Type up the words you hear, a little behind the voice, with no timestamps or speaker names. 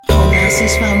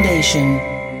Genesis Foundation.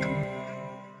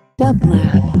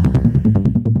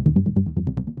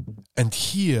 And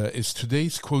here is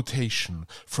today's quotation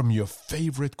from your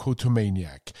favorite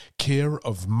quotomaniac, care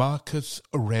of Marcus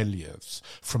Aurelius,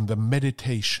 from the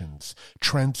Meditations,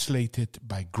 translated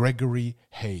by Gregory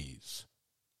Hayes.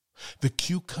 The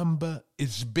cucumber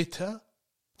is bitter?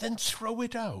 Then throw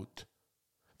it out.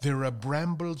 There are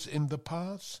brambles in the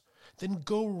path? Then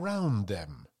go round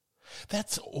them.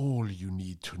 That's all you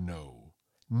need to know,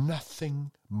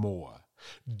 nothing more.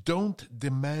 Don't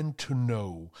demand to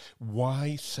know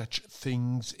why such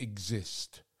things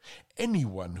exist.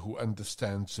 Anyone who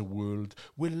understands the world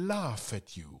will laugh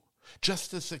at you,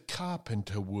 just as a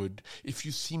carpenter would if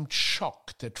you seemed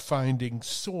shocked at finding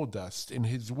sawdust in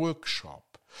his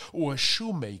workshop, or a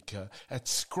shoemaker at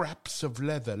scraps of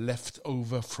leather left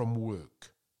over from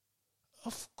work.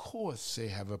 Of course they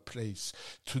have a place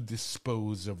to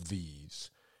dispose of these.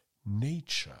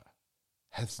 Nature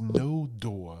has no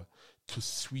door to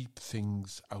sweep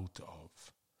things out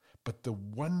of. But the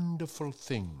wonderful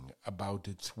thing about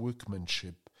its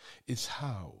workmanship is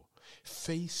how,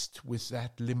 faced with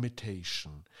that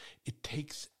limitation, it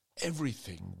takes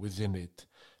everything within it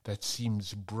that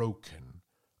seems broken,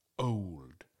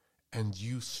 old, and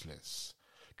useless,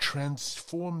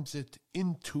 transforms it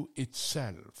into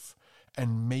itself,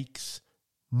 and makes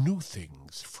new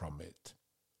things from it,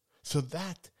 so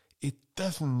that it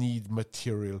doesn't need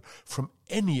material from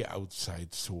any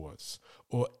outside source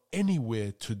or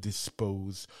anywhere to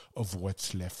dispose of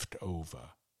what's left over.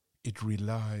 It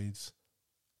relies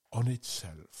on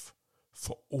itself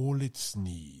for all its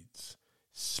needs,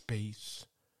 space,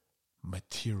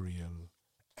 material,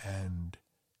 and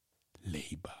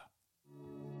labor.